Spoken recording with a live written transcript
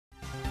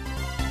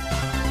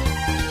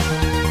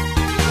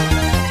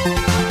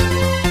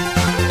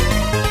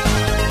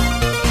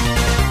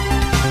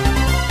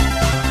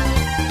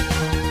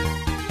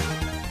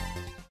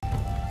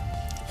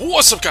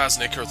What's up guys,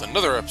 Nick here with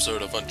another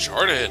episode of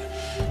Uncharted.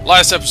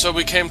 Last episode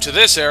we came to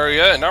this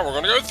area, and now we're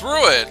going to go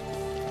through it.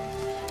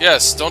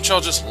 Yes, don't y'all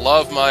just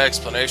love my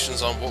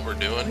explanations on what we're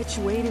doing? Which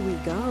way do we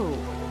go?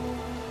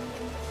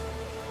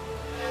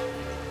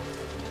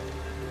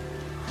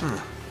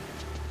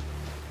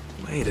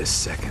 Wait a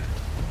second.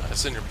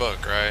 That's in your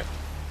book, right?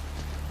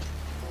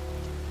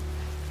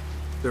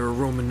 There are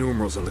Roman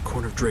numerals on the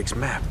corner of Drake's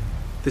map.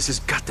 This has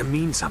got to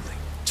mean something.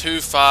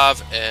 2,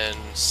 5, and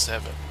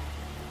 7.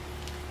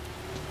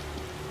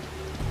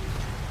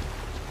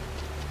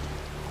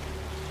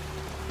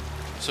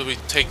 So we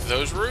take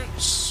those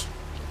routes?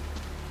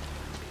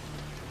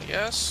 I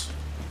guess?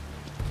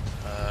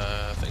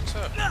 I think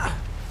so.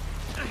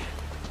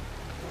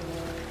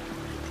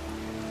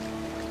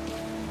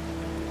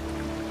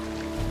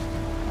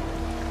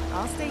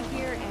 I'll stay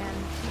here and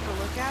keep a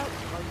lookout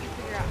while you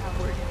figure out how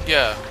we're gonna...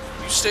 Yeah,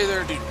 you stay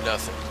there and do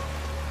nothing,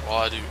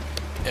 while I do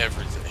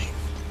everything.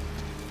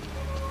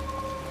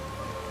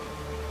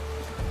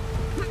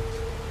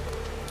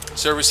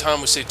 So every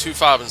time we say 2,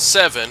 5, and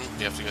 7,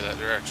 we have to go that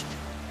direction.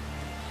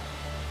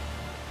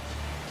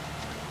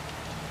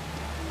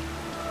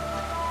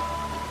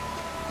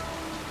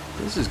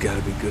 This has got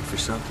to be good for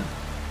something.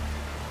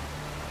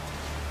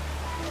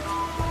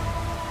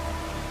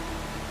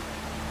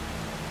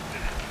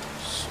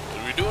 So what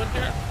are we doing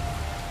here?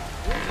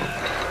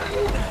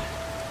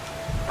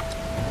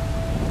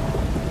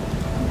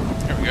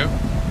 Here we go.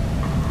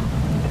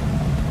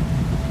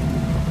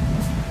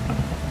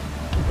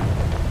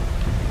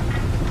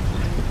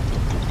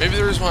 Maybe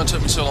the reason why it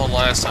took me so long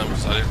last time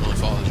was I didn't really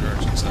follow the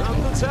directions.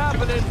 Something's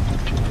happening.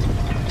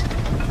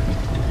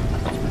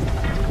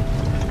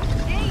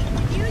 Hey,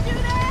 did you do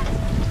that?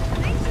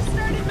 Things just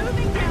started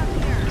moving down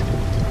here.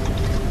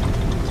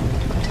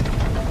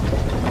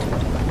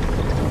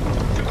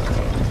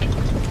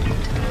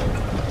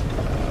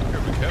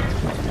 Here we go.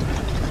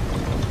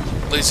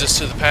 Leads us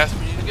to the path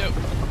we need to go.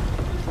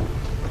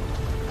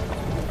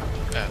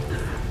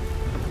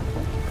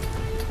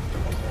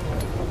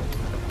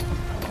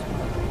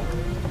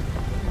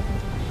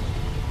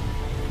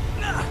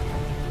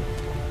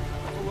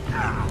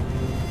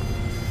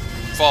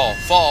 Fall,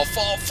 fall,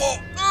 fall, fall!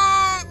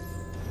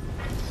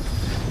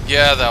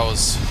 Yeah, that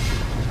was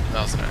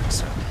an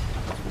accident.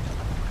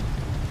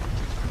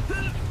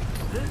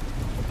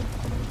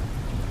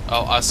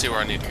 Oh, I see where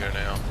I need to go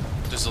now.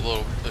 There's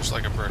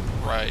like a brick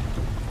right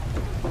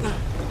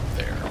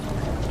there.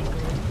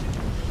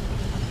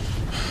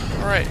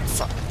 Alright,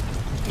 fine.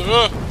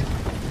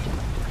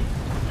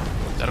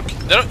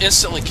 That'll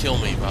instantly kill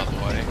me, by the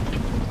way.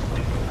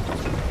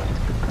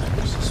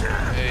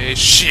 Hey,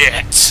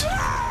 shit!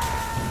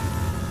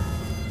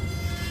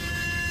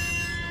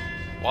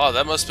 Wow,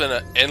 that must have been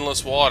an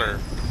endless water.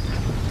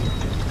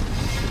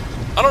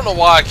 I don't know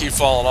why I keep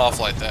falling off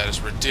like that. It's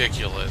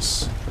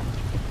ridiculous.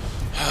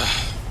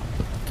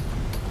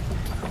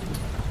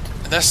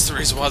 And that's the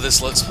reason why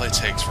this Let's Play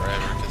takes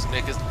forever, because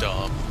Nick is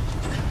dumb.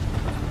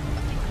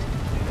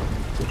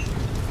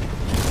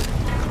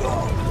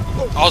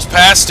 I was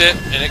past it,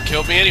 and it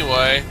killed me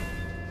anyway.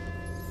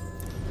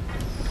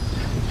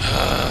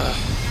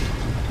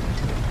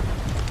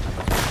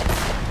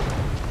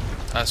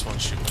 I just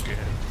want to shoot my gun.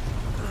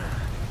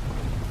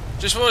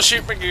 Just want to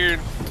shoot my gun.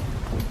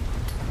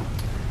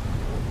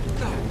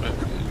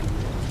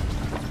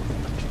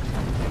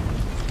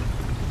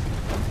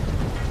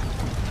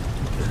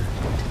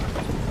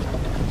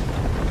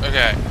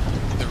 Okay.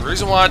 The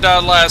reason why I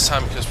died last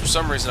time because for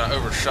some reason I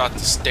overshot the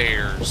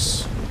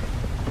stairs.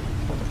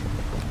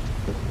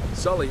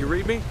 Sully, you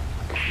read me?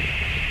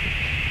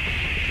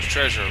 There's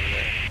treasure over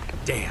there.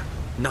 Damn,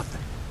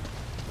 nothing.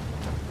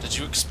 Did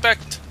you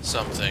expect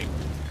something?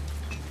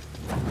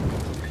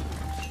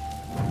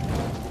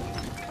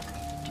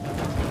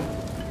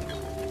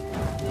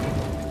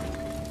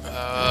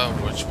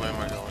 Which way am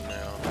I going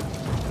now?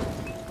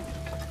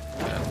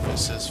 Yeah,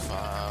 this is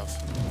 5.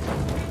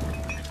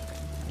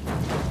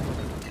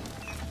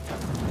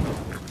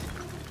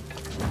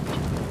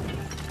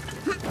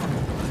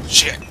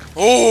 Shit!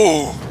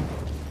 Oh!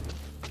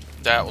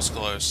 That was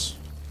close.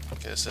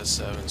 Okay, it says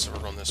 7, so we're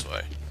going this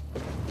way.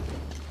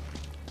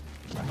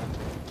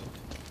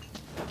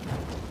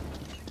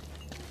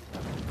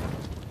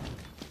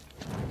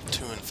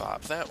 Two and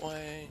 5 that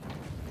way.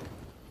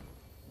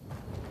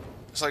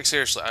 It's like,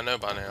 seriously, I know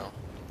by now.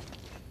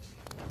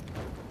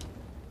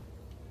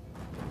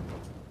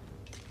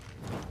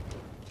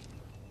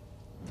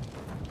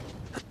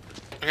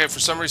 Okay, for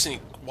some reason,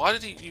 why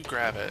did you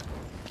grab it?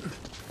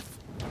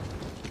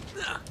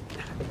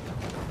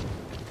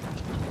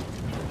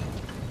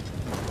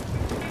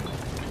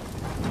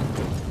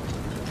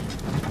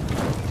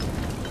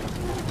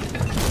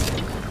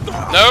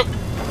 Nope.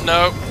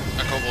 Nope.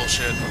 I call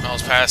bullshit. I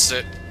was past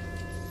it.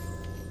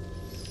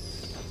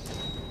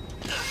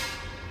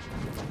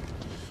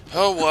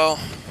 Oh well.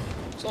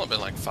 It's only been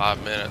like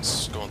 5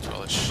 minutes going through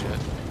all this shit.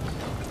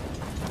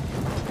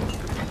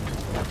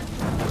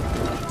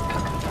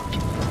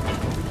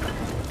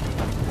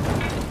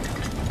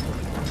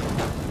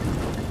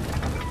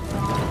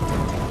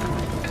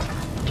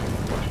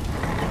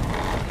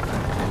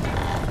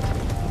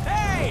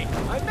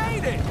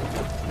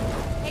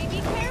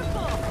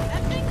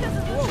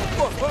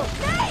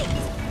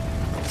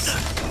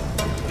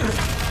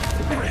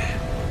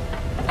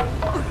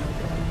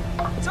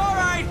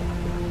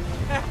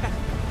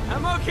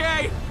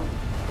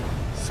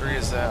 factory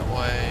is that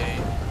way.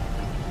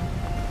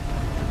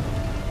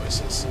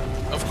 Voices.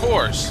 Of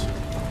course!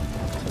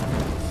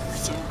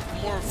 Some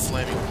more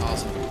flaming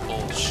positive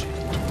bullshit.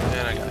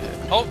 And I got hit.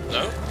 Oh,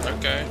 no.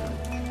 Okay.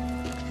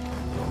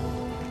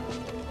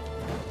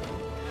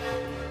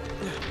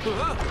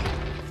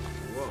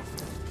 Whoa.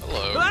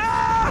 Hello.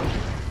 Ah!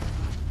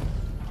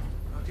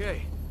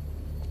 Okay.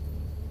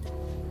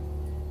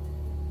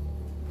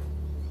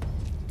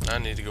 I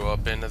need to go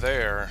up into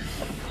there.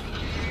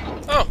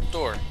 Oh,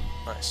 door.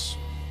 Nice.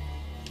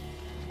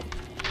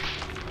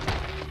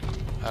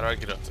 How do I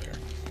get up there?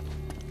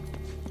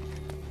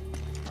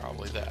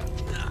 Probably that.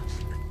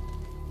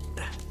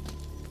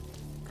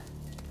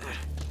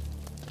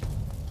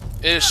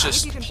 It's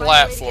just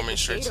platforming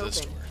straight to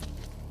this door.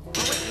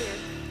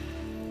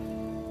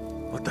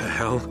 What the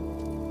hell?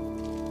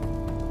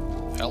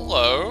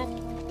 Hello?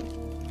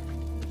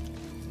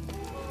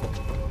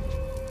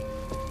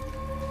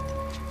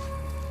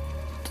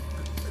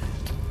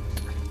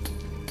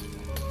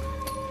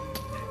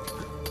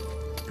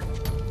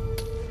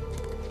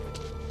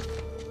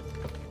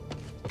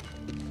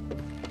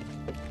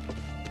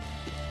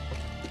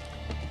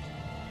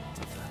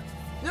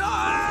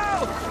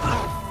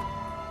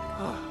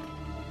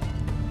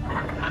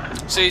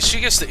 See, she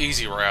gets the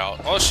easy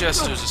route. All she has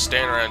to do is just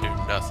stand around and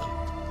do nothing.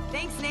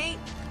 Thanks, Nate.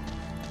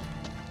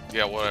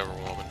 Yeah, whatever,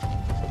 woman.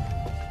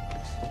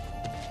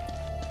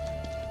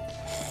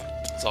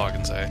 That's all I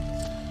can say.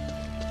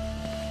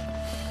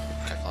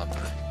 Can I climb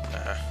through?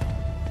 Nah.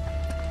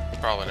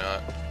 Probably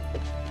not.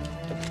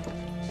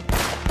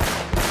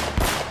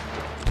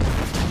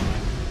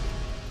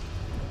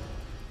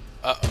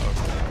 Uh-oh.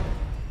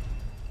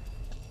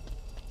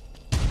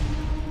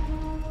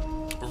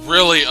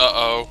 Really,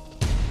 uh-oh.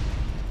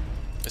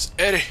 It's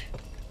Eddie.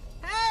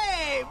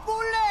 Hey,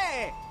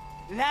 Boule!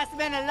 Last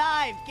man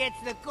alive gets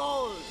the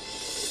gold.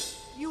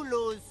 You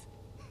lose.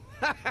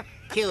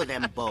 Kill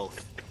them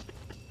both.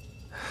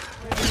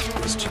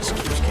 This just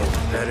keeps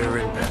getting better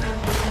and better.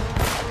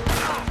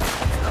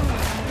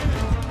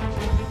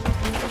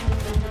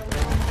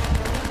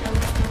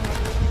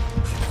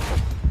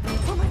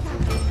 Oh my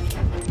god.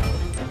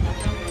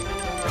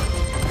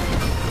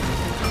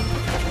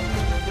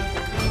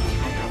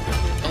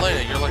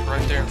 Elena, you're like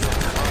right there in front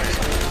of your eyes.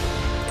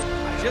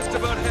 Just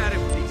about had it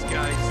with these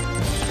guys.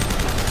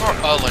 Or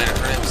Elena,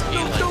 her name's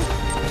Elaine.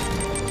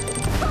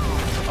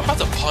 I'm about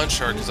to punch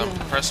her because I'm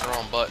pressing the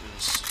wrong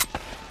buttons.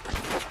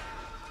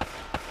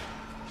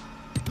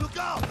 Look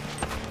out!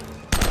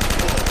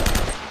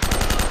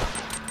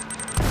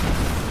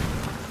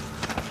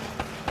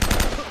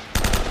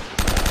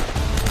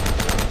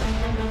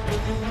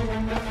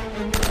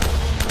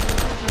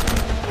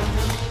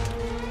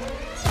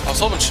 I was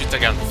hoping to shoot that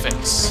guy in the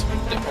face.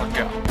 Didn't work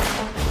out.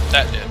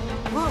 That did.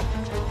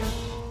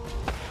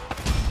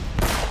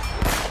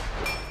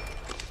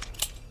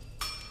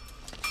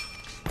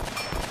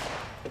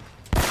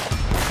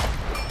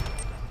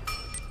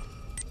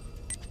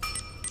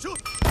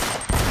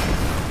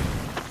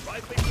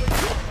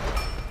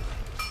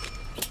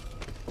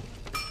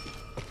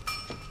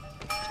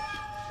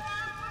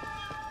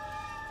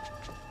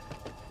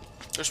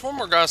 There's one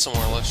more guy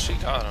somewhere unless she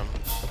got him.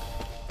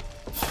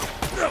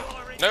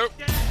 Nope.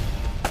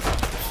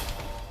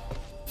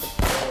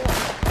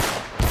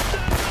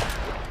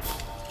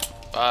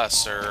 Bye,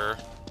 sir.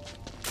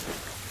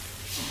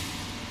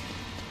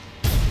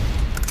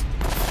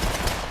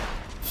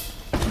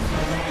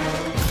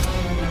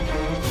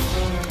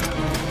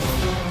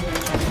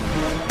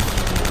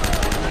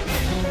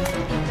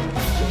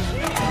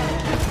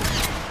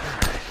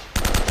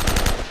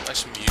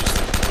 Nice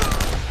music.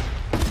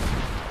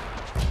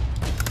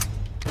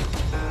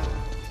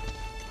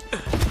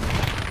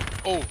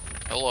 Oh,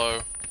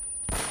 hello.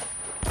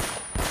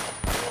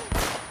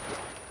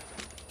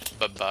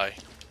 Bye-bye.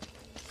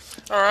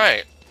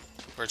 Alright.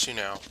 Where to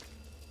now?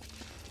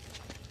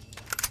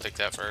 Take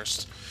that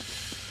first.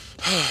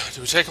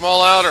 Do we take them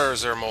all out, or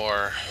is there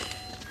more?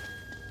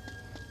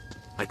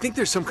 I think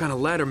there's some kind of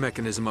ladder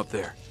mechanism up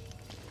there.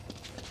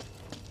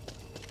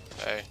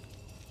 Hey.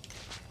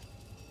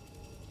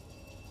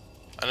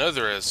 I know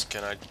there is.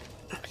 Can I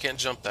can't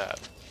jump that.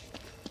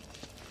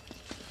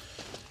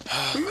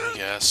 I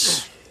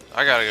guess.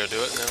 I gotta go do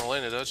it, and then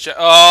Elena does.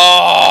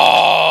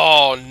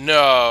 Oh,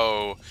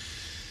 no.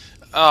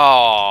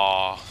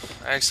 Oh,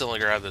 I accidentally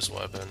grabbed this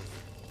weapon.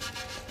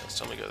 Let's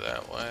tell me to go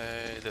that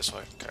way. This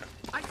way. Okay.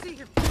 I see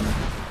you.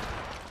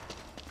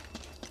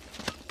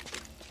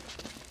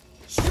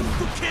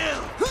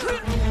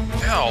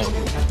 Ow.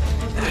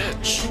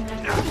 Bitch.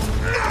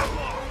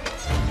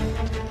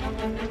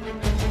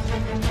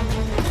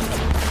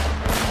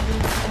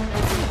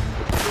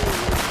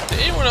 Did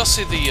anyone else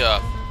see the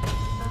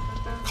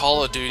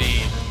Call of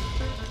Duty,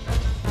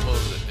 what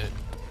was it?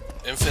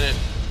 Infinite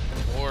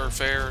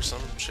Warfare or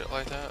some shit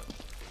like that?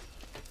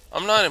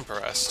 I'm not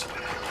impressed.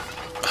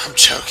 I'm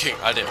joking.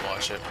 I didn't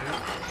watch it.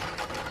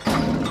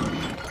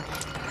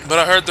 But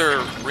I heard they're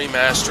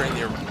remastering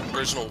the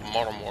original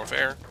Modern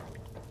Warfare.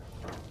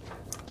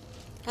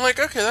 I'm like,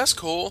 okay, that's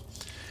cool.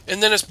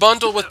 And then it's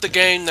bundled with the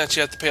game that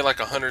you have to pay like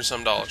 $100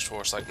 some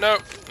for. It's like,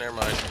 nope, never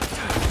mind.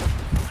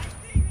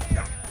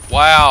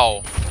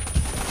 Wow.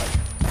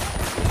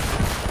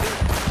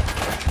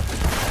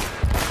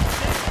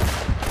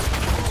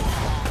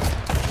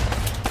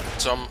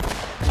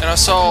 And I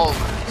saw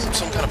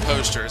some kind of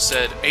poster. It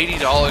said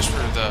 $80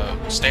 for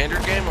the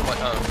standard game. I'm like,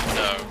 oh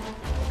no.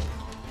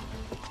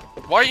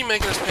 Why are you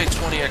making us pay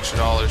 $20 extra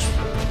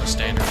for a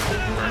standard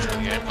version of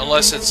the game?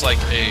 Unless it's like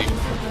a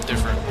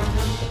different,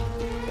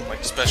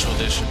 like special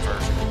edition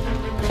version,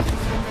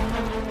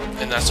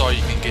 and that's all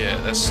you can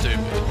get. That's stupid.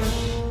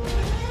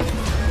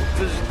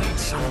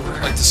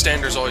 Like the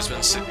standard's always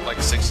been like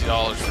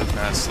 $60 for the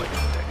past like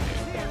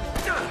decade.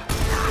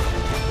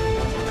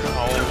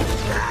 Oh.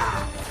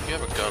 You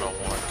have a gun on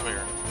one. Come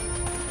here.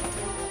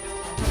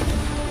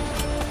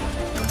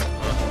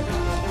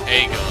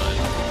 A gun.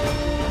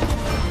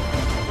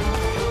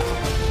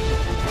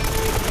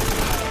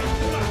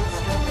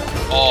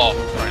 Oh,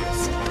 right.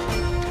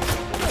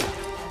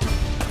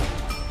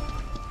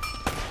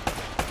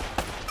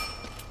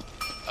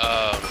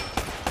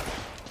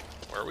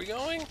 Where are we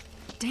going?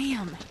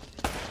 Damn.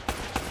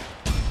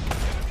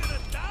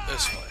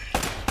 This way.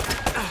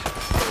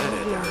 That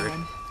had to hurt.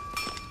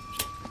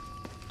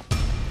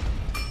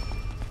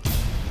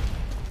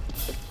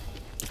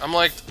 I'm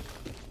like,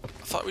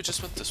 I thought we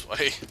just went this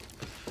way.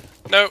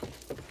 Nope.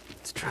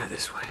 Let's try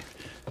this way.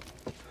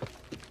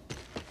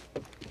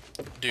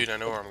 Dude, I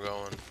know where I'm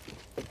going.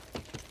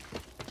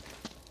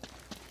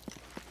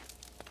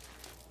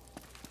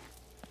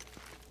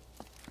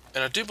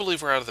 And I do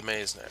believe we're out of the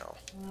maze now.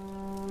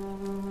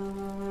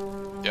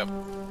 Yep.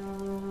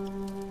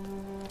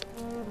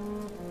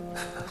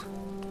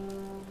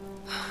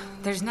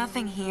 There's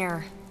nothing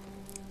here.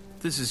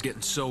 This is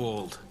getting so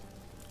old.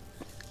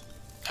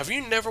 Have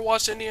you never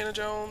watched Indiana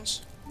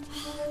Jones?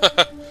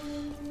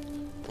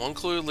 One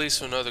clue leads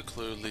to another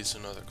clue leads to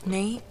another clue.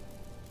 Nate?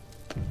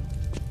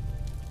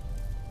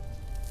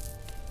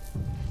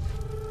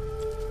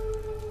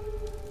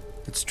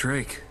 It's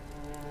Drake.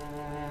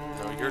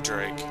 No, you're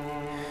Drake.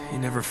 He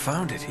never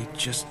found it. He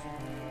just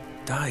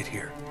died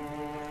here.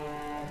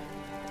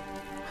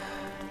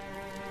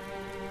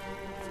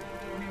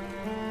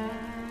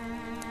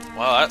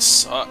 Wow, that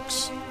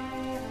sucks.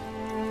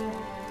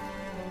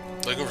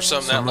 Looking for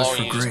something that So much long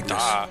for and you just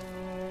greatness. die.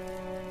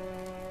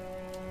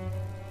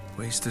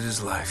 Wasted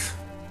his life.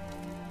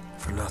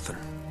 For nothing.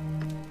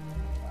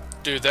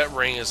 Dude, that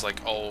ring is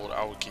like old.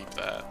 I would keep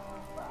that.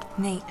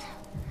 Nate,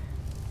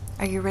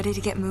 are you ready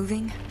to get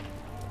moving?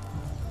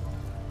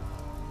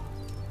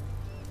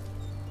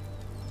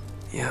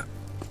 Yeah,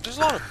 There's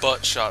a lot of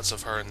butt shots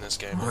of her in this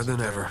game. more than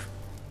ever.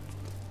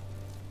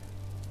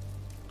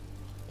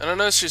 And I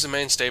know she's a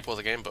main staple of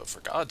the game, but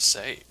for God's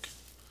sake.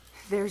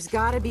 There's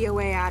gotta be a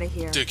way out of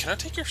here. Dude, can I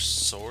take your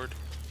sword?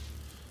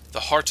 The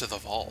heart of the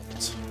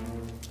vault.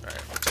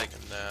 Alright, I'm taking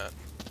that.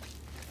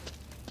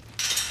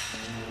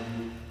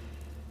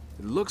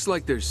 It looks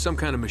like there's some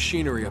kind of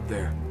machinery up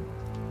there.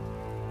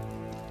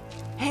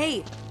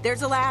 Hey,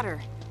 there's a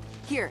ladder.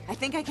 Here, I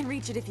think I can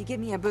reach it if you give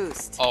me a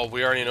boost. Oh,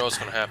 we already know what's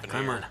gonna happen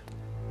Come here. on.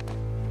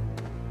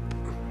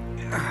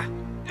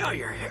 Oh,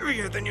 you're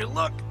heavier than you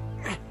look.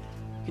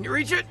 Can you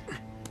reach it?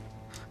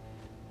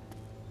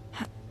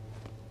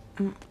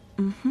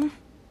 Mm-hmm.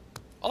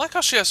 I like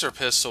how she has her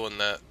pistol in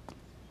that.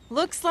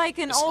 Looks like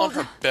an It's old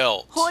on her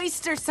belt.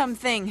 hoist or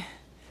something.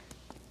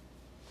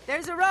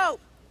 There's a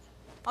rope.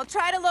 I'll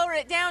try to lower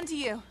it down to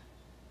you.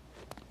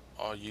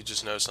 Oh, you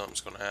just know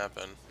something's gonna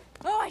happen.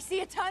 Oh, I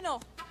see a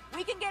tunnel.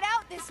 We can get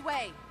out this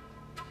way.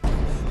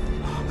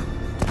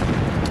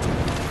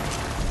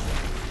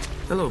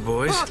 Hello,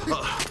 boys.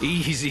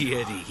 Easy,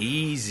 Eddie,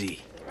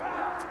 easy.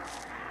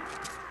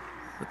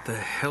 What the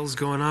hell's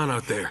going on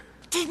out there?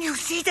 Didn't you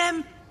see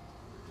them?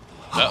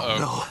 Uh-oh.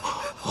 No.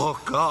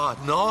 Oh, God,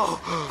 no.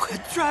 We're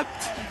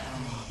trapped.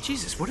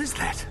 Jesus, what is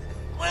that?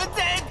 We're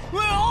dead.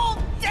 We're all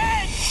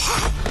dead.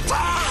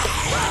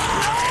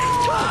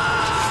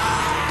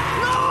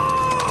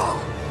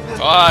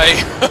 Bye.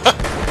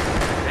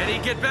 Eddie,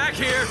 get back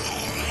here!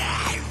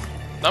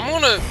 I'm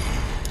gonna...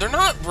 They're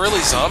not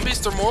really zombies,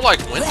 they're more like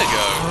Wendigo.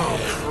 Oh,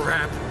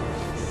 crap.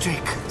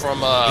 Jake,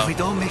 From, if we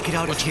don't make it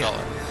out of what you here, call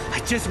it? I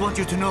just want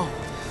you to know,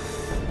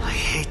 I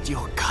hate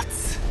your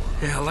guts.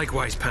 Yeah,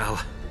 likewise, pal.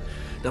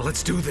 Now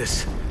let's do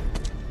this.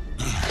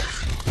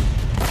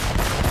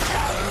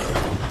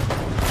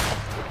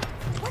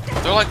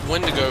 They're like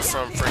Wendigo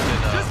from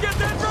freaking, Just get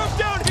that rope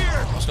down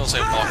here! I was gonna say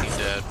Walking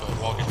Dead,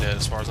 but Walking Dead,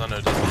 as far as I know,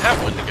 doesn't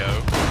have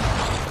Wendigo.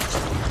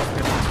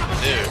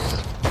 Dude.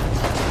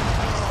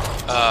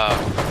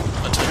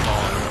 Until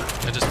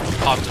Dawn. It just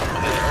popped in my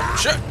head. Oh,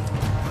 shit!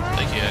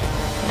 Thank you, Eddie.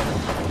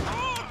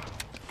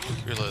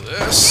 Reload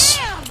this.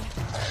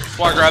 That's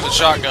why I grabbed the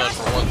shotgun,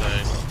 for one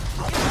thing.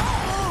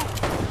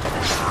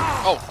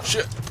 Oh,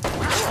 shit.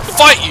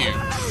 Fight you!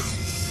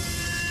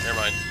 Never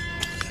mind.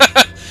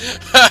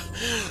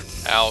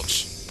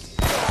 Ouch.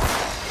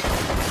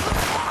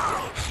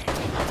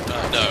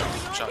 No.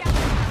 Shotgun.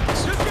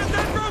 Just get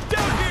that rope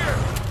down here!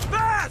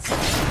 Fast!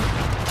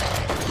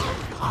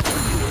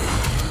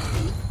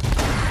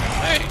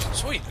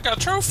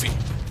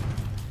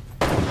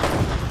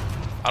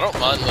 I don't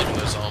mind leaving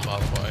those on, by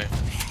the way.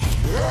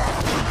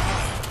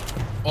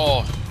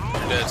 Oh,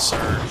 you're dead,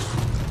 sir.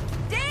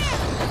 Damn!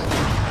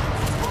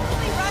 It's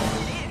totally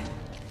rusted in.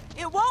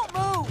 It won't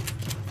move.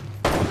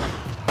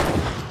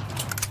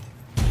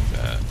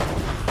 That.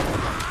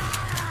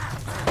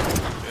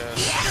 Yes.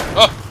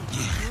 Oh!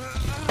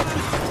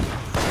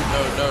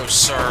 No,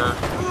 sir.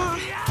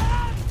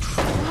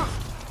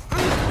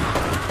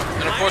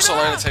 And of course,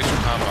 Elena takes her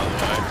time, by the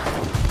way.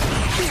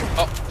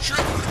 Oh, sure.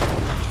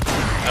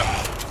 No.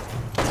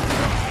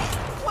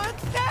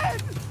 One's dead!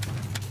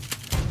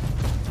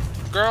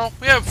 Girl,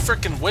 we have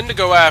frickin'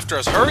 Wendigo after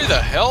us. Hurry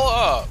the hell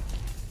up!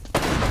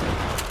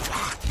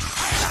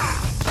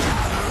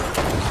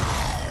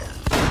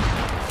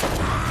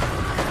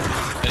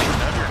 Eddie,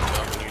 can I have your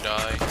gun when you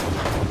die?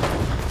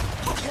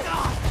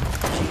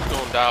 You're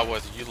gonna die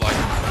whether you like it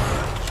or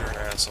not, 'cause you're an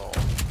asshole.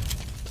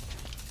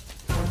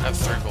 I have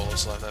 3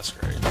 bullets left, that's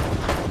great.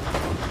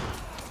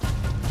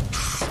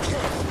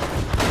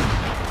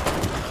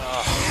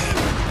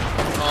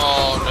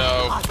 Oh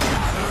no.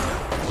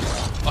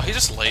 Oh, he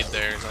just laid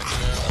there. He's like, no.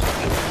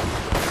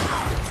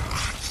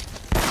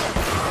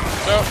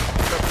 Nope,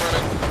 kept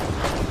running.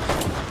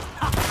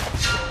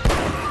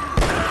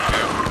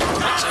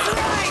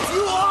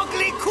 You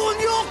ugly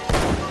kunyuk!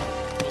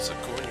 What's a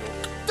cool?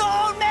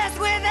 Don't mess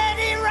with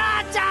Eddie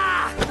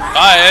Raja!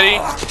 Bye, Eddie.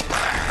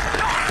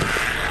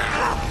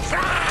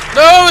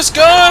 No, his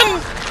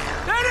gun!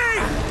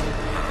 Eddie!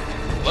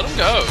 Let him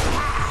go.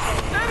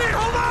 Eddie,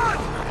 hold on!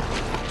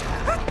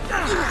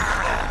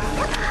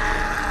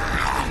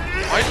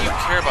 Why do you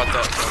care about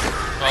that?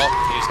 Oh,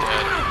 he's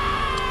dead.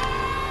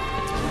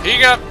 He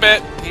got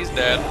bit. He's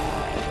dead.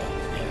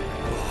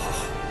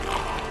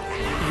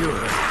 You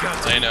have got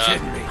to be Elena.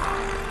 kidding me.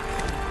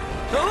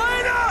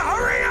 Elena,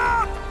 hurry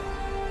up!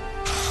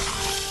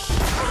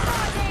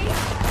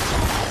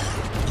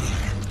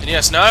 And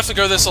yes, now I have to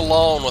go this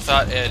alone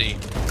without Eddie.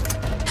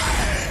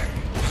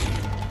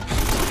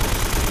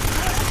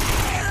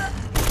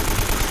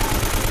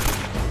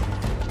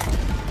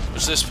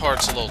 Which this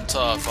part's a little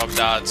tough. I've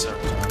died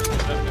several times.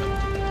 Okay.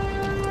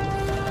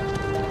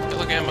 Hey,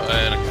 look at him.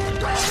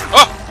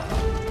 Oh!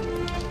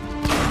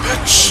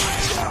 Bitch!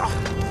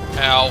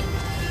 Ow.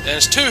 And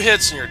it's 2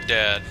 hits and you're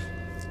dead.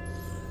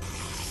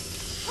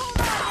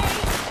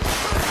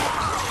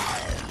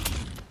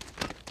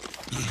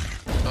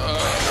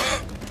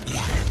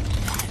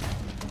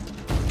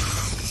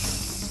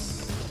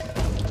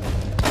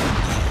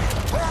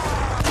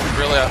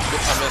 Really, I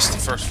missed the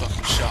first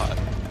fucking shot.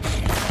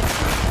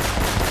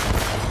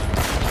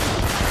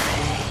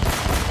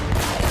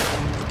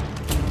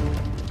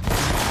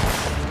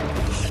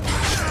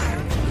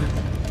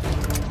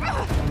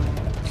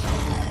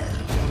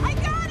 I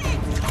got it!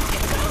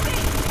 It's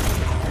moving!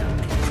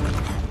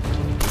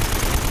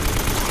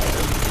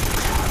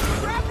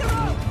 Grab the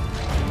rope!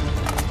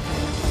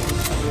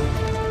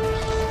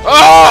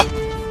 Ah!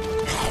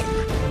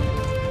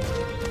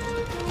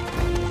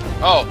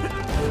 Oh.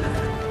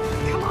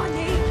 Come on,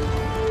 Nate.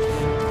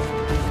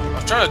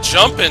 I'm trying to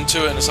jump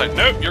into it and it's like,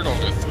 nope, you're gonna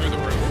go through the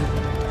roof.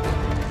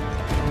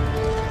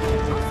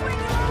 I'll swing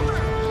it over.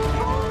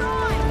 Hold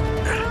on.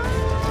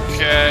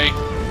 Okay.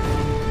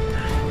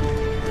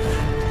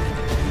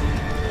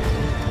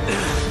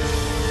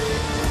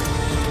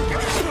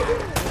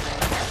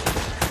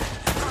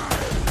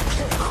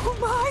 Oh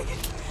my!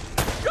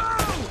 Go!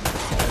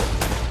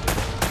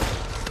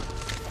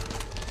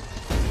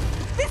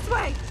 This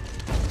way!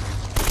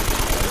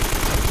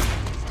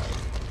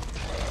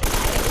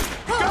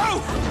 Go!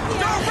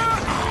 Go,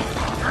 run!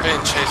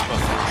 Being chased by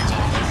fucking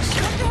zombies.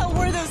 What the hell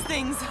were those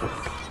things?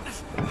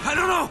 I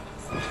don't know.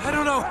 I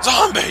don't know.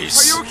 Zombies!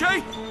 Are you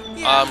okay?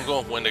 I'm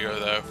going with Wendigo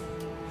though.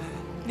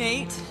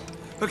 Nate?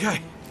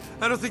 Okay.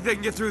 I don't think they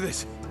can get through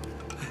this.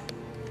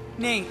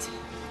 Nate,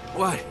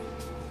 What?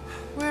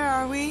 where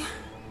are we?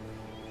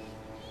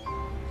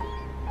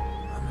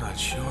 I'm not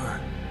sure.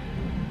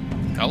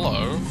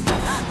 Hello.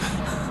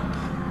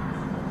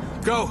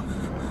 Go!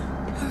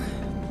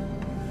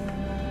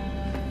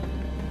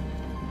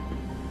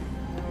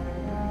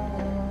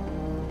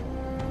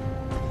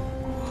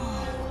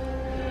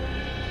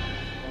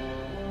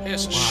 Hey,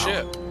 it's a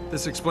ship.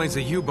 This explains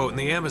the U-boat in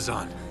the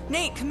Amazon.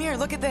 Nate, come here,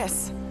 look at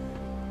this.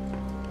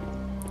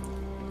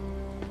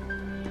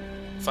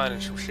 Finding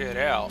some shit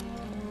out.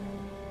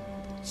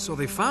 So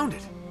they found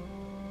it.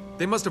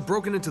 They must have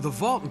broken into the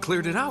vault and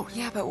cleared it out.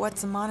 Yeah, but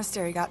what's a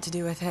monastery got to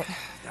do with it?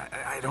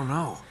 I don't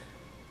know.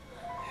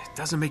 It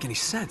doesn't make any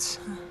sense.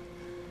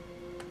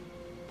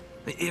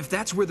 If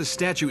that's where the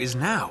statue is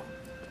now...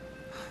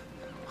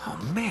 Oh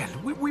man,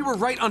 we were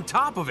right on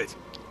top of it.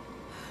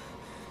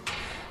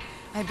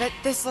 I bet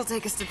this will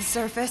take us to the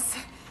surface.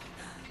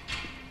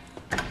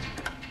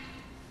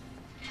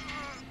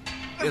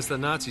 Guess the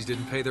Nazis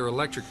didn't pay their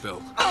electric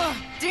bill. Oh,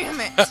 damn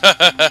it!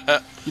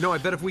 You know, I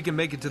bet if we can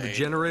make it to the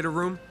generator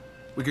room,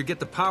 we could get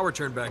the power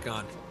turned back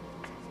on.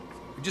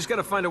 We just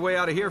gotta find a way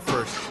out of here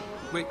first.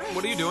 Wait,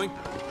 what are you doing?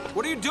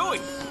 What are you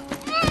doing?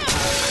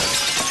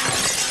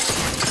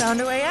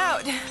 Found a way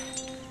out.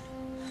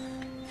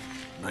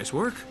 Nice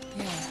work.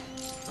 Yeah.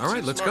 All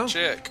right, let's go. Smart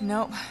chick.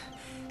 Nope.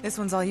 This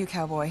one's all you,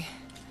 cowboy.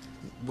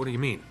 What do you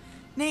mean?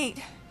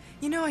 Nate,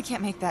 you know I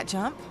can't make that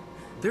jump.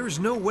 There is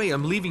no way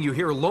I'm leaving you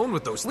here alone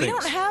with those We things.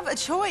 don't have a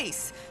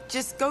choice.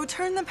 Just go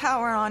turn the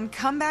power on,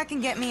 come back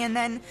and get me, and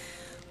then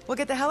we'll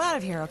get the hell out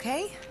of here,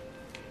 okay?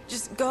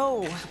 Just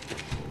go.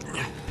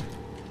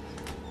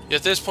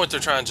 At this point, they're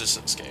trying to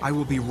just escape. I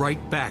will be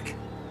right back.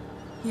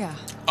 Yeah.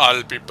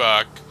 I'll be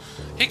back.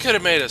 He could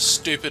have made a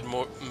stupid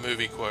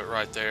movie quote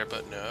right there,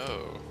 but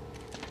no.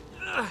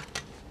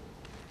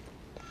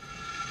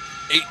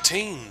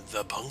 18,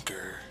 the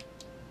bunker.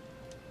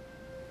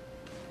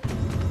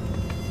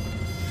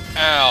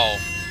 Ow.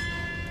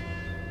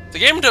 The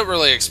game don't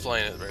really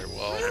explain it very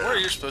well. Where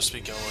you're supposed to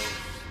be going.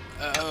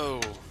 Oh.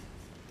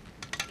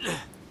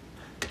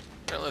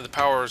 Apparently the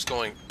power is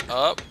going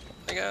up,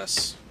 I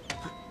guess.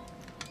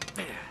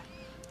 I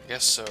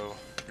guess so.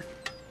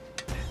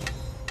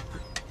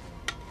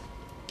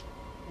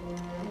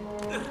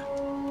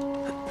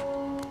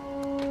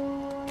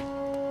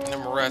 And then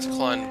we're going to have to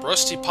climb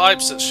rusty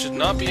pipes that should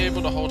not be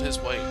able to hold his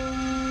weight.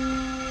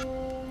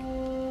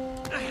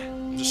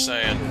 I'm just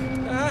saying.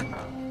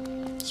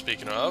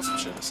 Speaking of,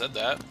 shouldn't have said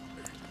that.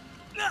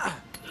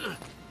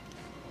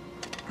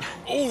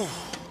 Oh!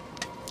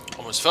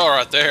 Almost fell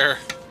right there.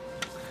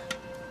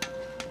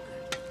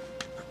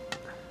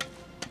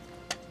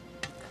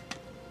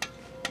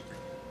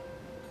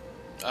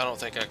 I don't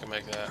think I can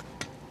make that.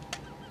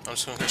 I'm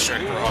just going to go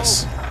straight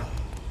across.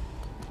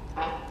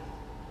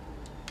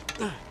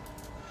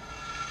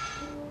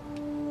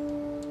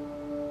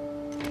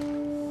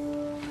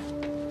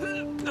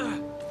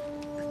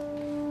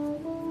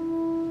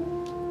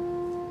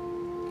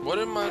 What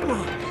am I...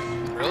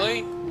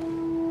 Really?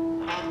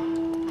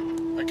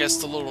 I guess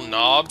the little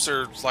knobs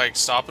are, like,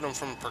 stopping them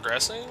from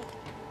progressing?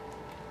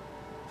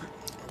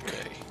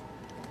 Okay.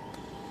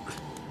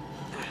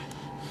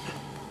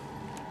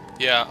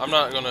 Yeah, I'm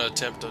not gonna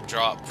attempt to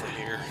drop from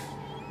here.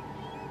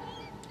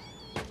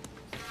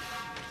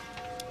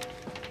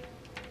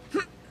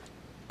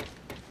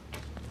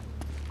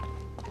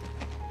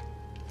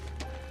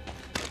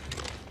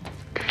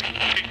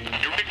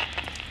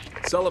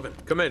 Sullivan,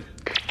 come in.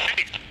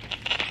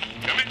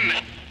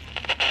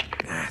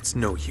 Nah, it's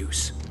no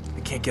use. I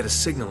can't get a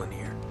signal in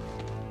here.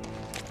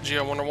 Gee,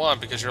 I wonder why,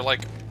 because you're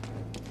like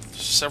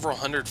several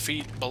hundred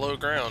feet below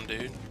ground,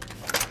 dude.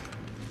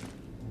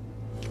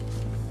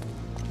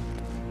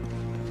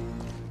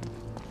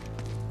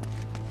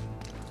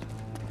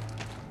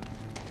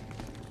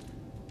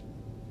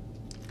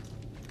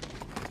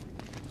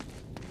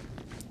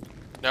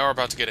 Now we're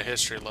about to get a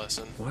history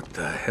lesson. What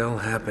the hell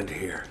happened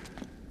here?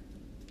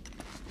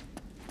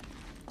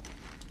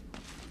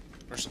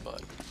 Where's the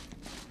button?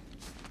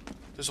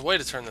 There's a way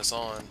to turn this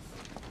on.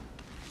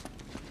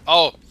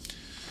 Oh!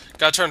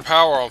 Gotta turn the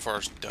power on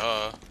first.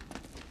 Duh.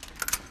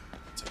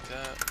 Take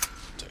that.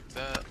 Take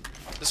that.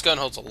 This gun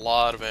holds a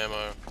lot of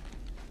ammo.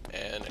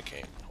 And I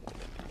can't hold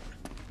it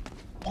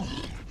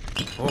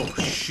anymore. Oh,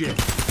 shit.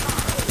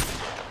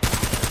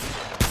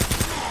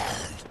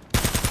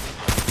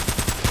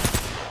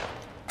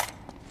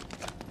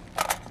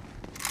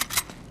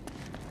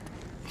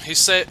 He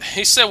said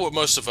what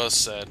most of us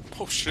said.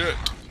 Oh shit.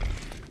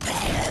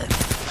 Oh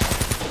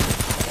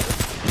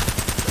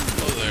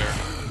there.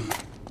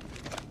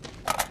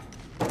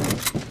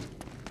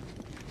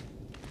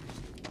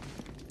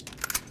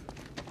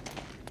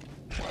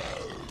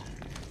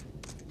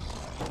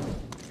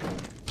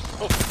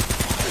 Oh.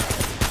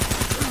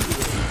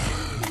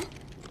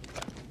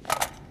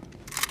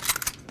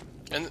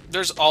 And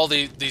there's all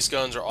these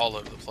guns are all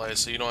over the place,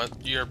 so you don't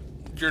you're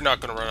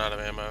not gonna run out of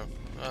ammo.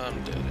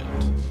 I'm dead end.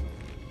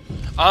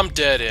 I'm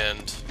dead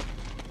end.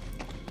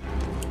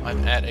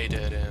 I'm at a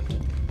dead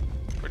end.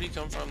 Where do you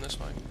come from this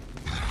way?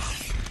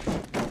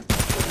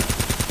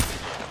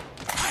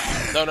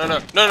 No, no, no,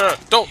 no, no, no.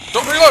 Don't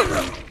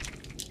reload!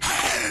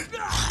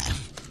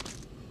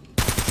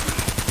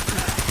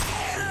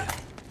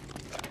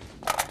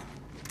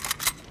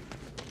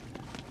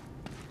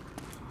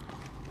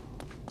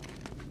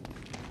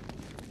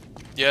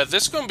 Yeah,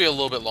 this is going to be a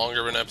little bit longer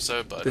of an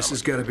episode, but... This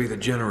has got to be the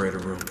generator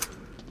room.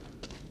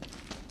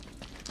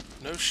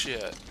 No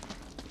shit.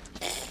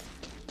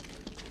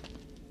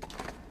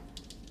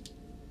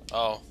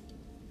 Oh.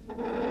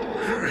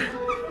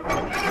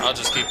 I'll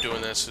just keep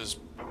doing this, because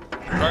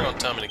you're probably going to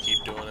tell me to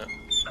keep doing it.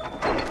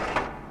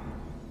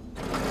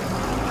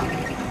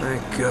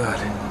 Thank God.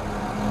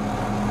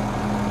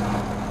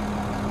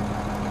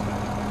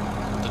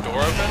 The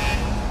door open?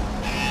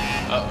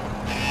 Uh-oh.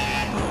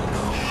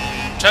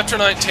 Chapter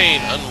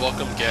 19,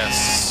 Unwelcome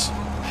Guests.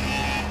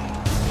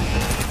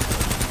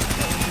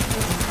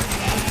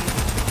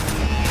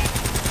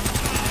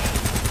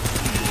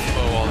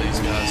 Oh, all these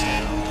guys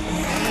now.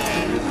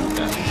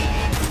 Okay.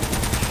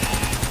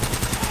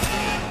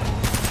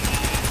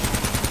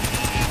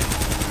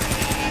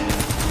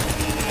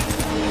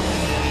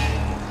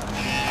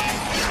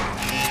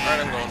 Alright,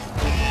 I'm going.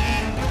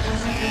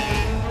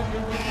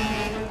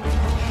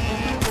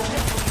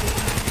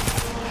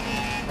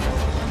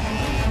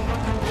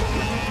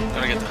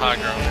 Gotta get the high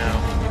ground.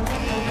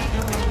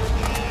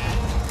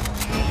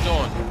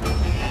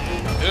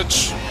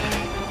 bitch.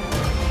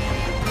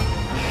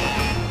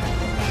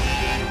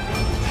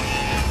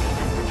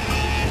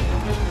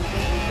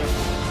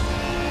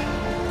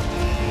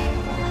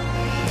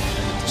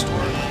 This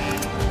door.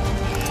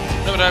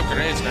 No, but I have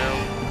grenades now,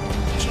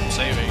 which I'm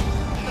saving.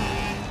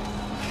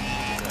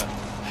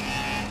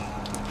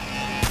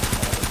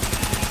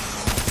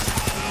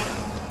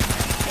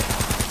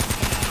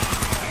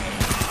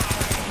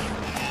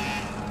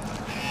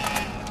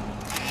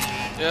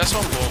 Yeah, that's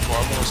what I'm going for.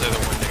 I'm going to say the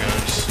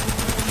Wendigos.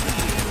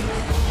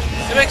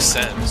 It makes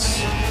sense.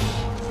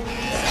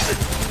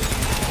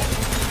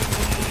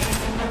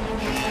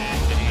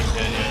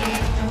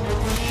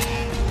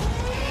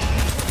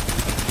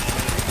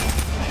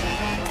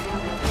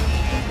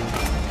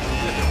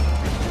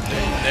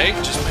 Nate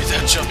just made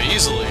that jump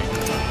easily.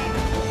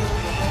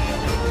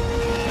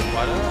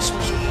 Why did I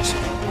switch to this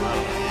one? I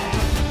don't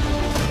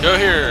know. Go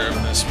here,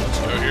 open this switch.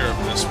 Go here,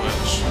 open this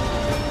switch.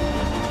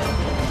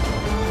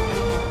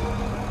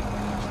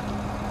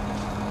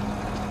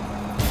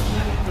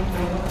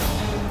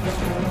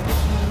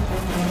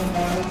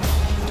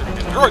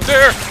 Right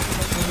there!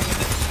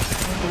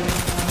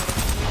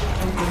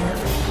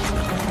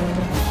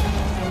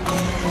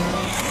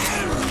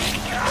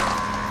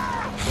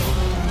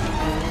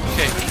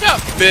 Okay, he got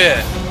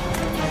bit.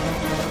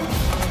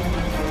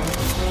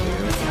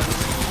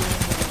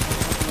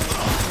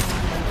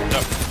 No.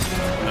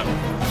 No.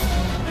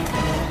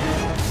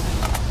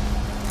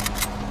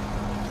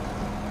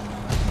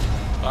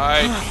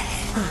 Alright.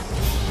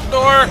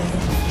 Door!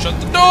 Shut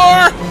the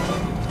door!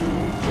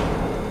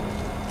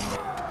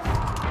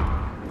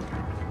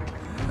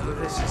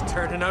 This is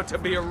turning out to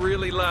be a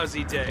really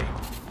lousy day.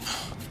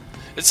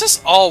 It's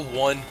just all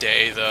one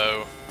day,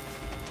 though.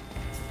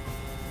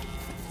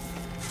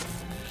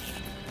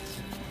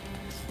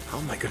 How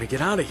am I gonna get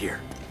out of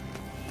here?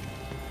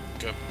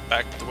 Go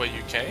back the way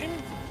you came?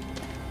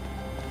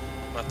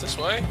 Not this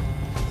way?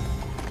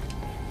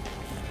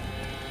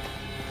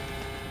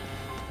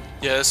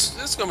 Yeah,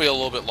 it's gonna be a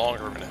little bit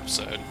longer of an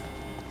episode.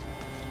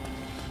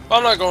 Well,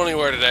 I'm not going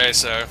anywhere today,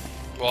 so...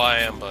 Well, I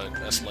am, but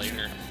that's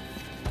later.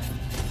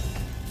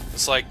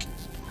 It's like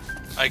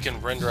I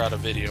can render out a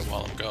video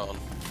while I'm gone.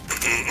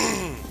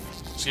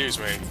 Excuse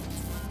me.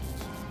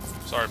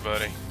 Sorry,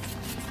 buddy.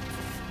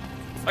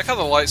 I like how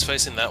the light's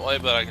facing that way,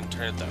 but I can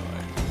turn it that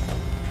way.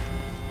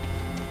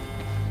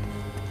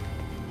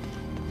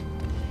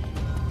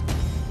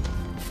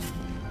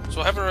 So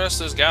what happened to the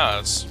rest of those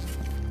guys?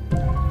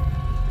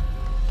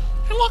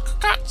 Hey, look, a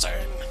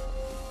cutscene!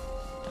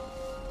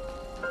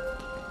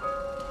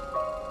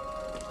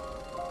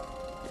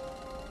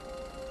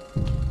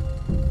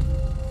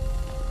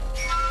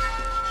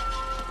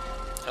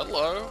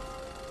 Hello.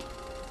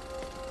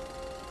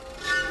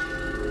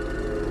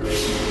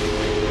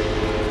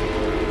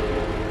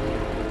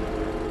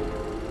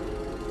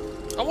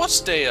 I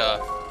watched a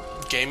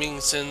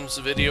gaming sims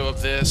video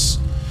of this.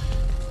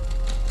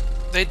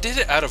 They did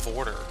it out of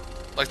order.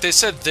 Like, they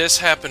said this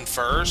happened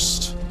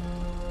first,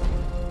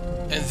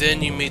 and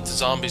then you meet the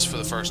zombies for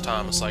the first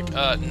time. It's like,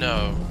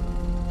 no.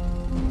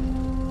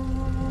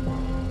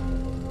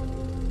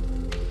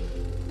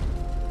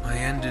 My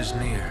end is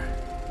near.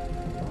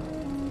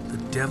 The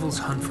devils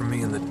hunt for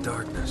me in the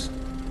darkness.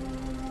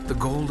 The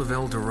gold of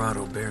El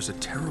Dorado bears a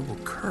terrible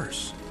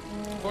curse.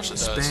 Of course it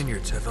The does.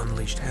 Spaniards have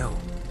unleashed hell,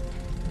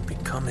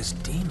 become as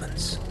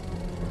demons.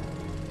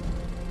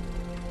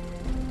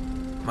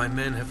 My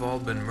men have all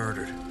been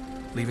murdered,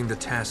 leaving the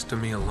task to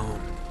me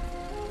alone.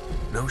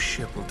 No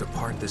ship will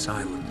depart this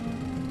island.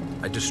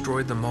 I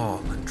destroyed them all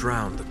and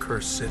drowned the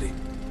cursed city.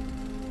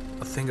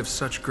 A thing of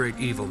such great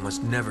evil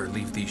must never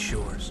leave these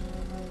shores.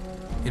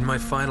 In my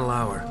final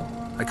hour,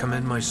 I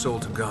commend my soul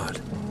to God.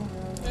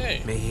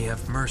 Hey. May he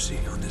have mercy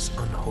on this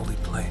unholy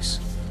place.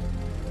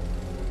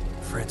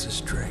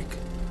 Francis Drake.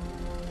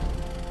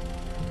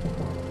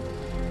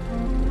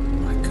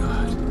 My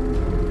God.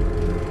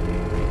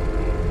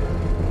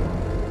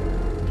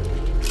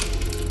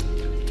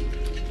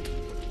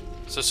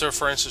 So Sir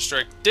Francis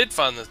Drake did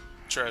find the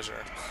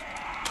treasure.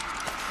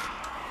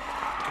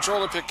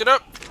 Controller, pick it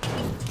up.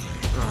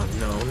 Oh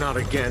no, not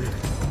again.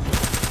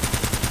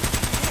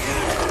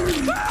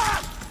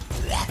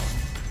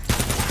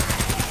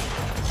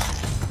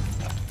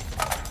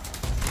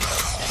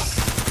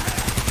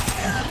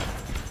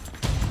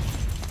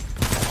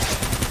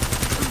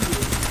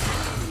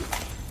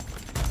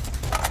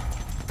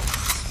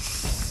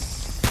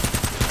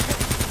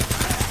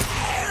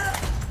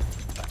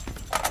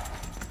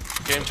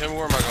 Game, tell me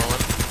where am I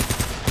going?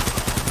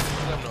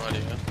 I have no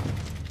idea.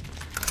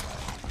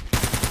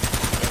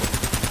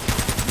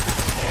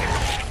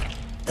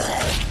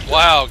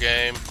 Wow,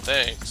 game.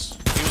 Thanks.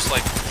 He was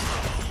like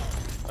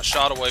a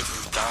shot away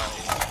from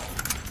dying.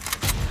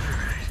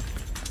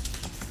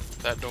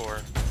 That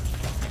door.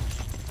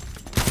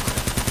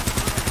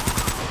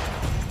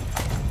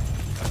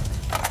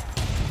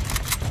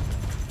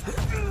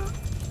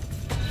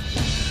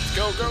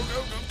 Go, go,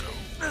 go, go, go.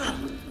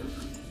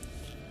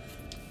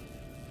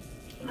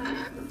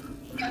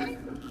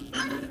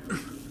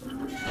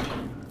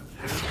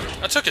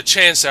 I took a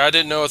chance there. I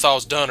didn't know if I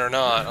was done or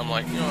not. I'm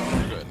like, you know what, I'm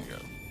gonna go ahead and go.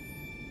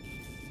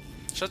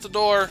 Shut the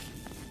door.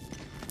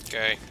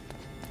 Okay.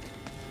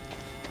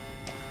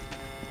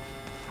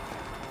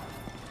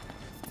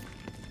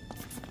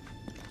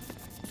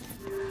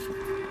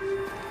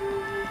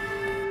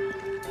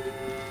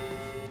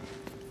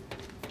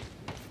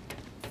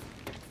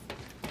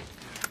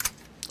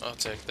 I'll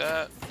take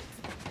that.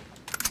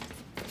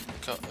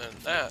 And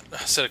that. I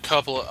said a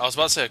couple. I was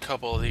about to say a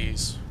couple of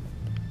these.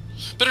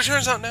 But it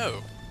turns out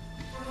no.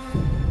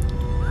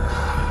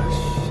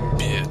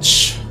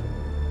 Bitch.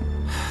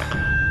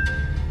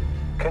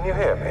 Can you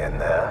hear me in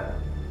there?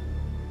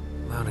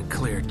 Loud and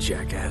clear,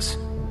 jackass.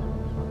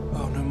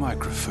 Oh, no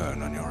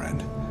microphone on your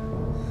end.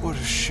 What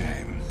a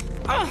shame.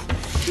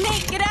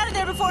 Nate, get out of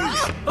there before...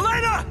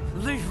 Elena!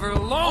 Leave her Oh,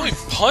 alone! he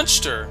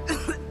punched her.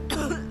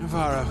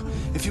 Navarro,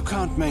 if you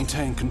can't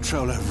maintain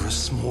control over a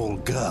small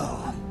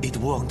girl, It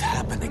won't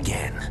happen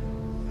again.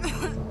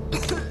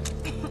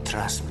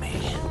 Trust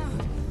me.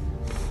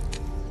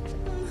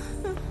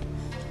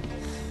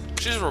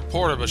 She's a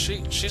reporter, but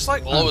she's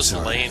like Lois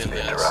Lane in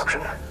this.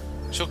 Interruption.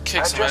 She'll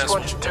kick I some just ass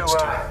when she wanted wants to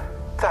to.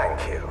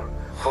 thank you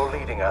for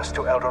leading us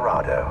to El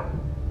Dorado.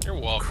 You're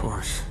Of welcome.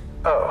 course.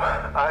 Oh,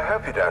 I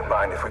hope you don't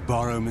mind if we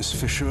borrow Miss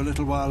Fisher a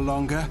little while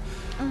longer,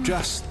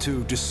 just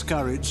to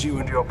discourage you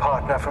and and your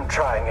partner from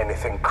trying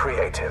anything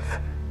creative.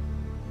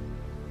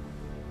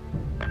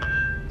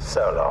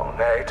 So long,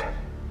 Nate.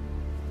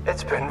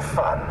 It's been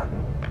fun.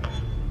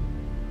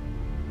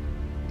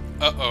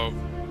 Uh-oh.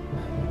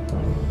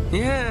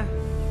 Yeah.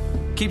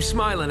 Keep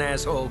smiling,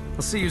 asshole.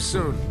 I'll see you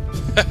soon.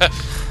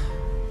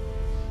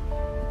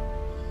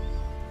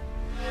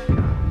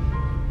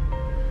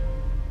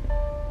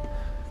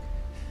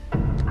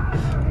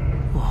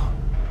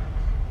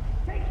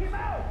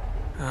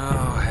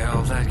 Oh,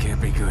 hell, that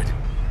can't be good.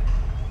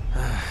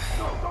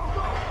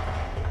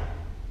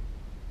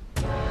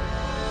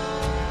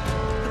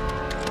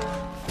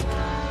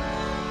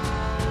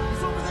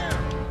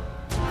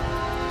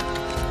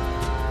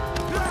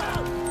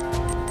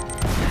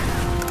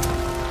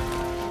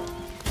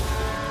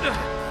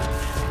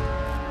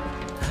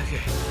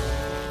 Okay.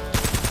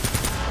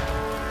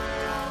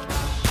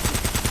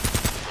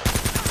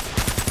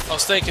 I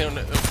was thinking of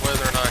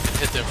whether or not I could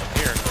hit them from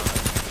here or not.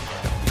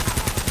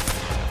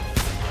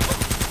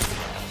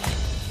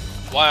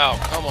 Wow,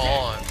 come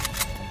on.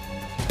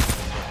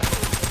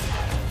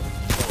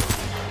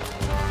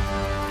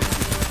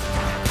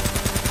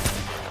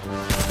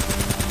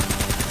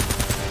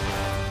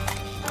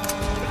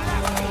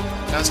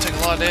 Guys take a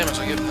lot of damage,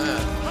 I give them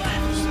that.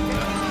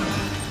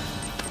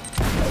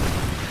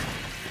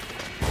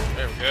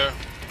 There we go.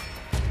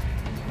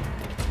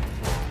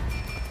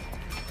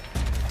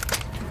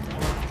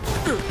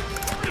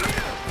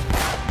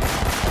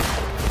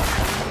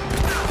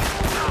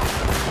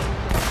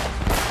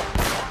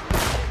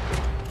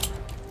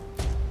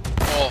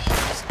 Oh,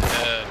 he's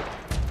dead.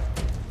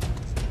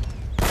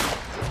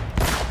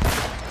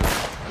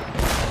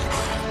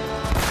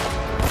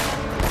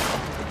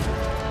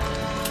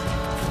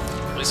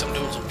 At least I'm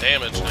doing some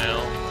damage now.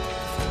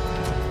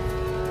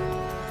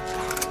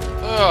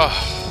 Ugh.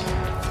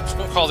 I'm just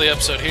gonna call the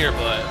episode here,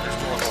 but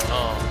there's more going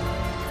on.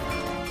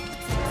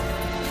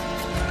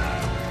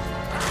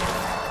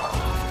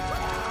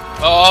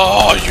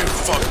 Oh, you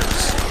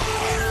fuckers!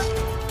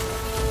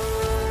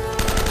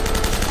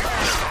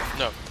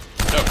 No.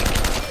 No.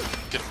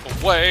 Get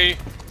away!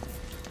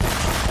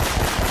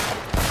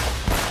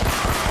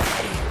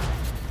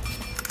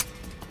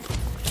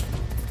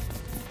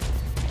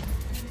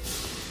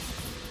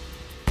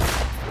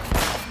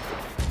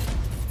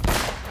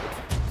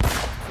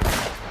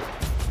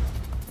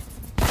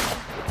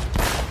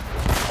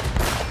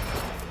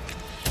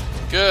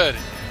 Good.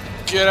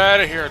 Get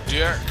out of here,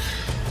 dick.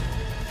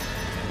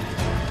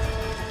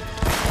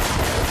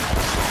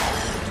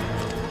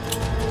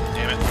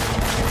 Damn it.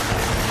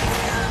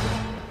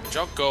 Would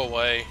y'all go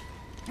away?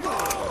 I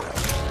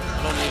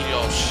don't need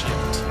y'all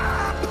shit.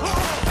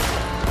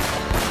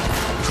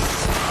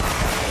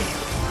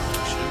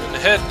 Shoot him in the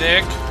head,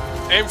 Nick.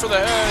 Aim for the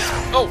head.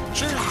 Oh,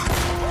 shoot.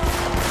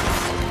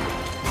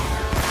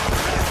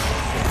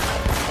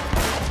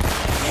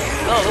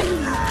 No.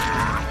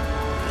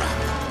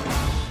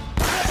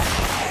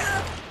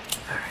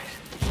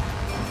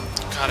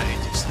 God, I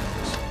hate these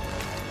things.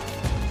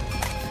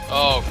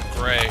 Oh,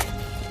 great.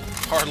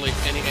 Hardly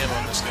any ammo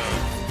in this gun.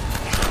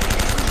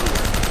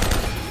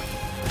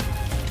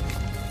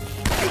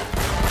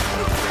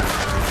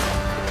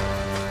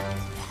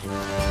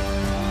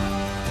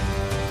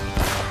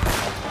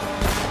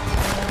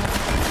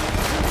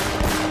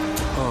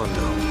 Oh,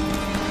 no.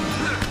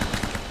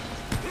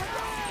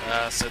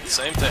 I said the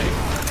same thing.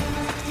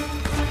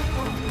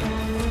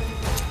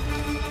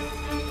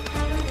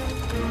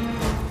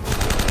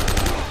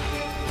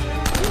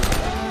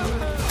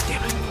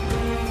 Damn it.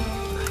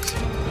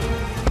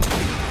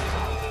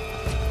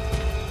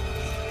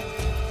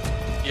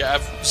 Yeah, I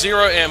have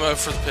 0 ammo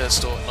for the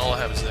pistol, and all I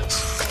have is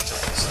this. I'll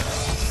take this thing.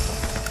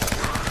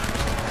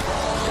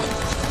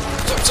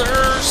 What's up,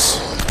 sirs?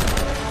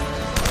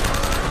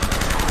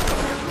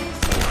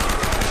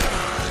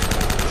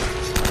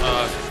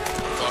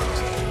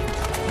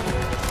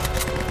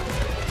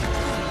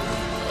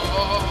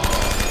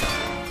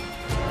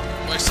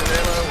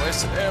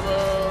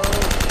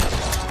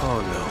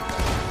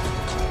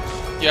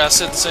 Yeah, I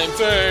said the same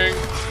thing.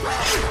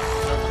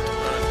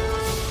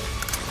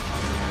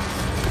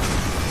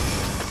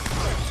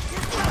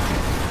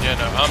 Yeah,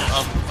 no,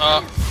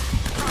 I'm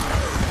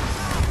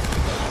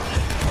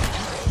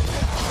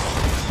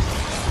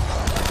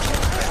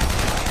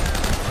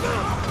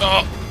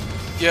Oh!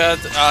 Yeah,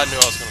 I knew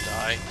I was gonna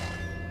die.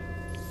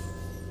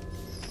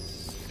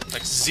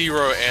 Like,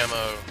 0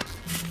 ammo.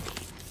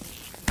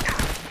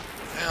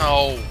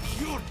 Ow!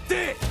 You're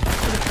dead!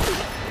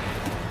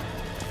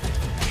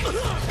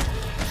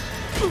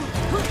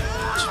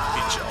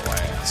 Beat your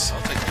ass.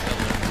 I'll take the hell.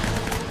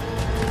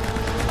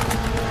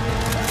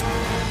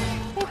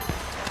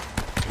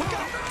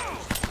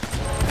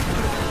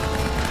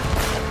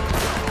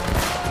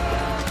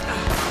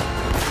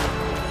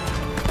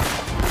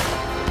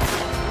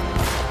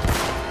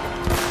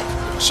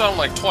 Shot him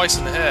like twice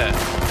in the head.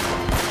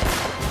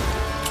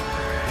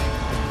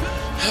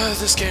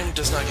 This game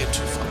does not give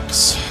two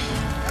fucks.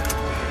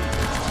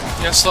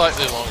 Yeah,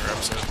 slightly longer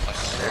episode, like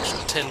an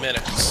extra 10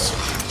 minutes.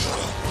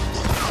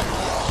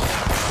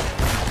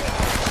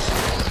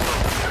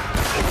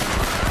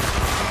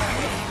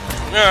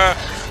 Yeah.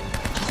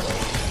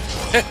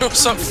 Hey,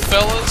 what's up,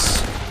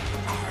 fellas?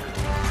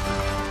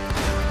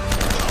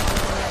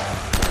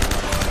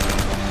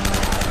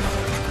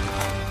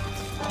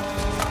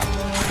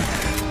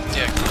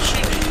 Yeah, can you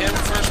shoot him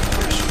first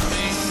before you shoot me?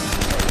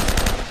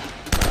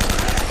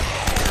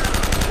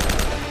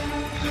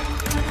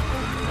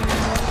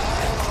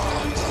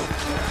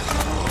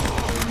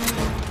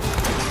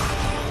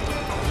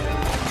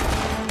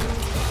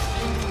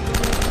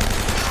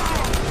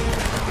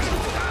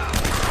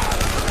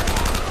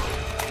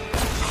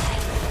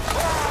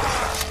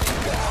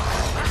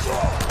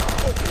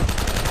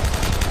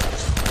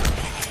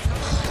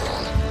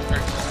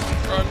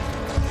 Run.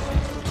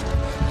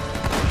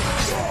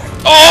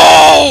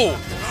 Oh!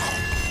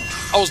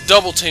 I was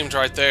double teamed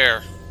right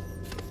there.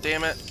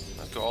 Damn it.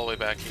 I'll go all the way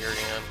back here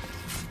again.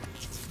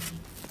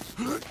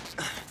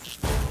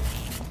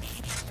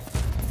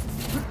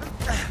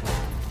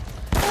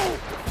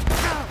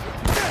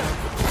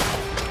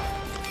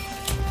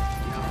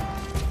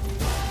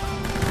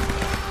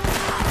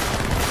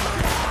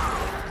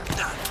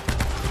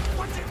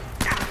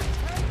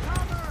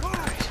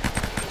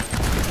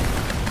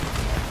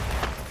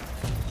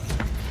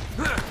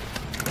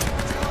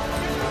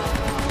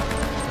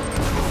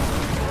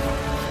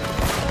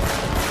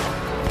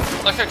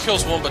 Like I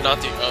kills one but not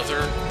the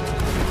other.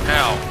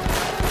 How?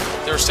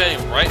 They were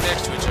standing right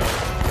next to each other.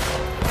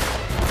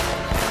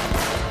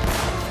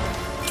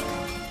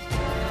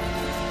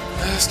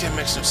 This game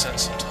makes no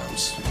sense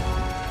sometimes.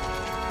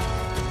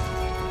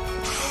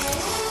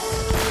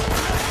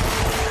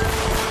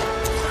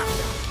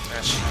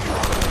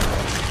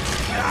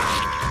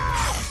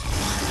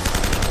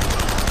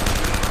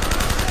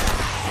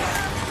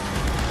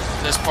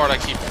 This part I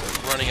keep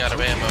running out of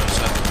ammo,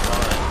 so I have to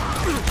find.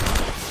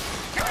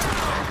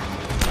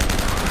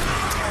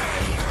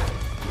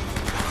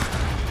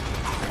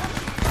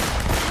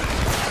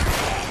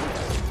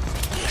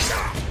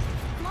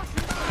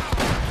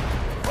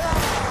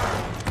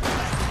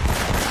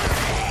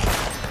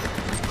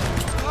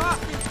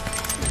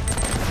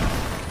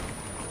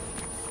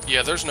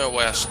 Yeah, there's no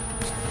way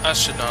I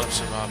should not have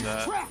survived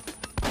that.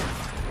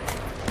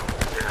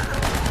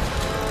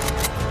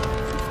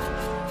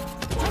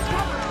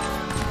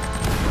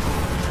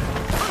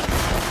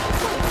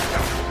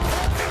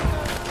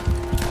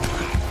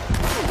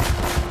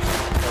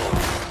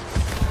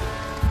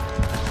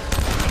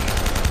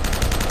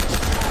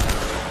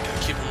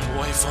 Gotta keep him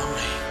away from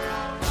me.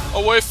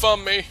 Away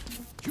from me!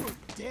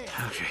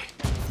 Okay.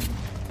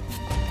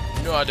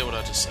 No idea what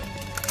I just said.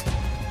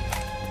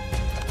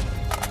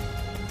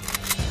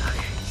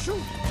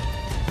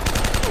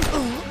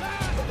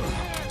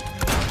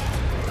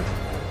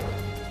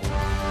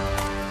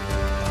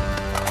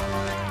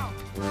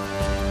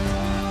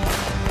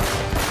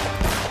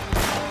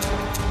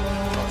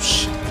 Oh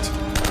shit.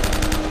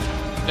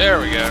 There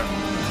we go.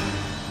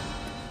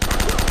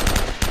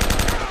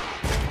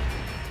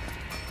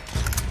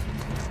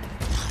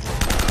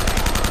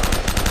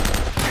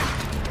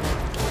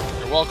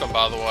 You're welcome,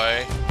 by the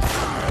way.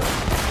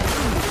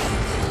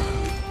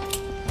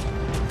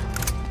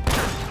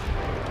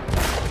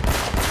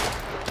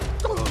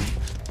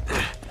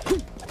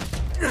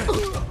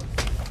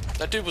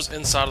 That dude was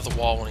inside of the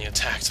wall when he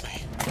attacked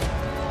me.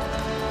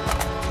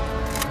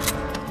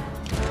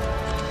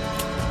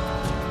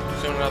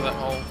 Coming out of that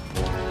hole?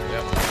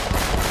 Yep.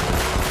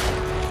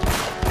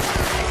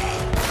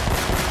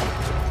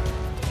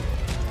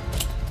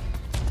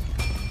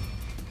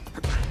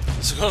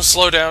 Is it gonna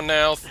slow down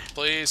now,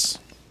 please?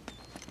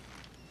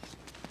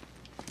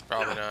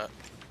 Probably not.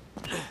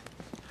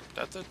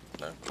 That the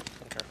no?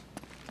 Okay.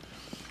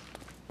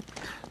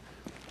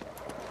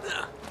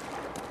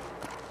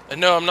 And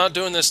no, I'm not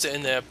doing this to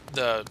end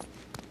the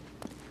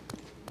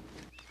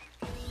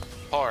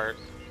part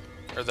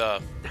or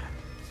the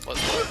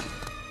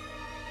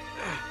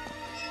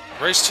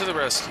race to the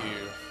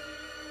rescue.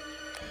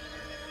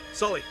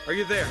 Sully, are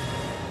you there?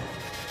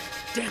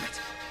 Damn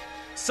it!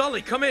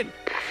 Sully, come in!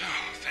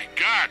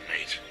 God,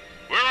 Nate.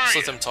 Where are Let's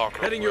you? let them talk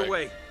real Heading quick. your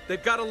way.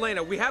 They've got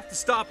Elena. We have to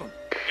stop them.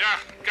 Yeah,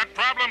 got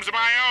problems of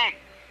my own.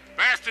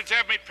 Bastards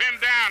have me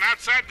pinned down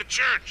outside the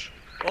church.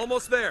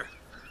 Almost there.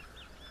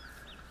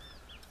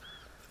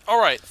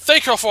 Alright,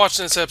 thank you all for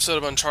watching this episode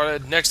of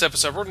Uncharted. Next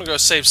episode, we're going to go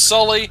save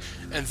Sully,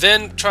 and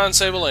then try and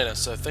save Elena.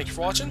 So thank you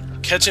for watching.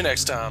 Catch you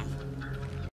next time.